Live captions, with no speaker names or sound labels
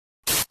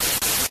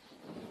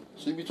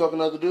So you be talking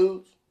to other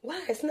dudes?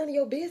 Why? It's none of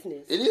your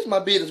business. It is my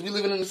business. We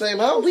living in the same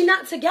house. We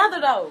not together,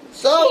 though.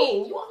 So?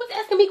 Dang, you always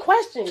asking me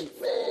questions.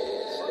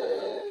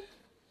 Man.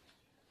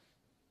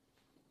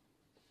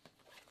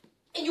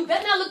 And you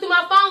better not look through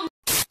my phone.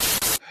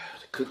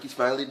 The cookie's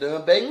finally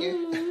done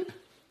baking.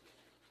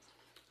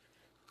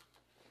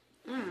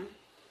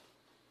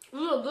 You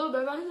look good,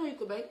 baby. I didn't know you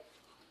could bake.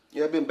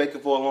 Yeah, I've been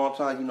baking for a long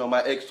time. You know,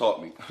 my ex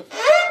taught me.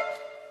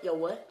 Yo,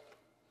 what?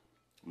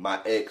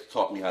 My ex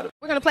taught me how to...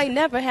 We're going to play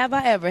Never Have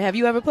I Ever. Have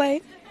you ever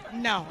played?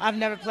 No, I've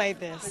never played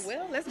this.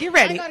 Well, let's get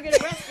ready. I'm going to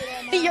get arrested.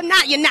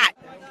 You're not.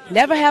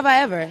 Never have I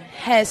ever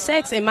had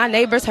sex and my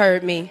neighbors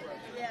heard me.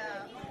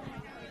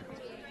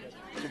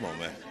 Come on,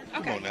 man.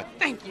 Okay. Come on now.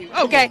 Thank you.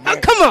 Okay.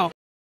 Come on.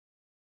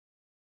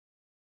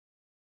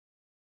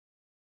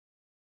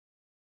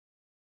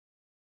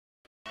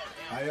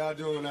 How y'all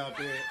doing out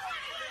there?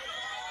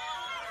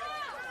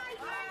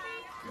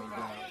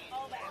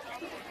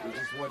 We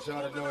just want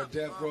y'all to know at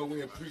Death Row,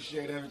 we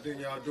appreciate everything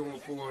y'all doing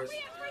for us.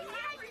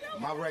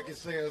 My record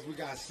sales, we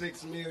got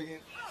 6 million.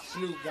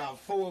 Snoop got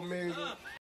 4 million.